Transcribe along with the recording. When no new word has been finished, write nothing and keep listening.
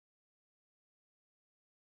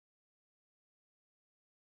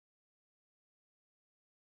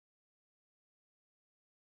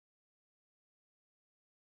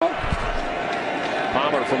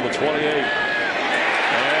from the 28.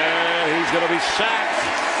 And he's going to be sacked.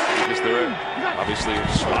 Because there are obviously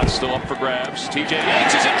spots still up for grabs. TJ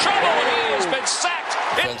Yates is in trouble, and he has been sacked.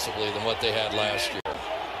 Defensively than what they had last year.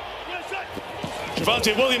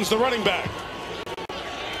 Javonte Williams, the running back.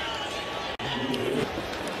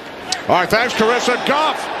 All right, thanks, Carissa.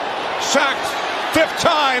 Goff sacked 5th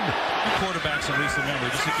time. Quarterbacks at least remember,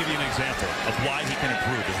 just to give you an example of why he can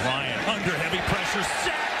improve, is Ryan under heavy pressure,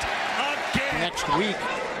 sacked again. Next week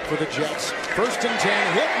for the Jets. 1st and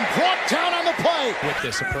 10, hit and brought down on the play. With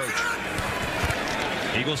this approach.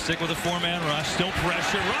 Eagles stick with a 4-man rush, still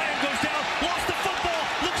pressure. Ryan goes down, lost the football.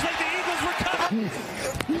 Looks like the Eagles recover.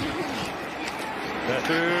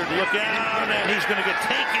 Beathard, look out, and he's going to get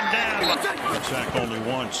taken down. Sacked only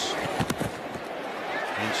once.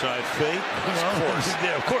 Inside fake. Of course.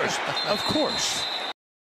 Yeah, of course. Of course.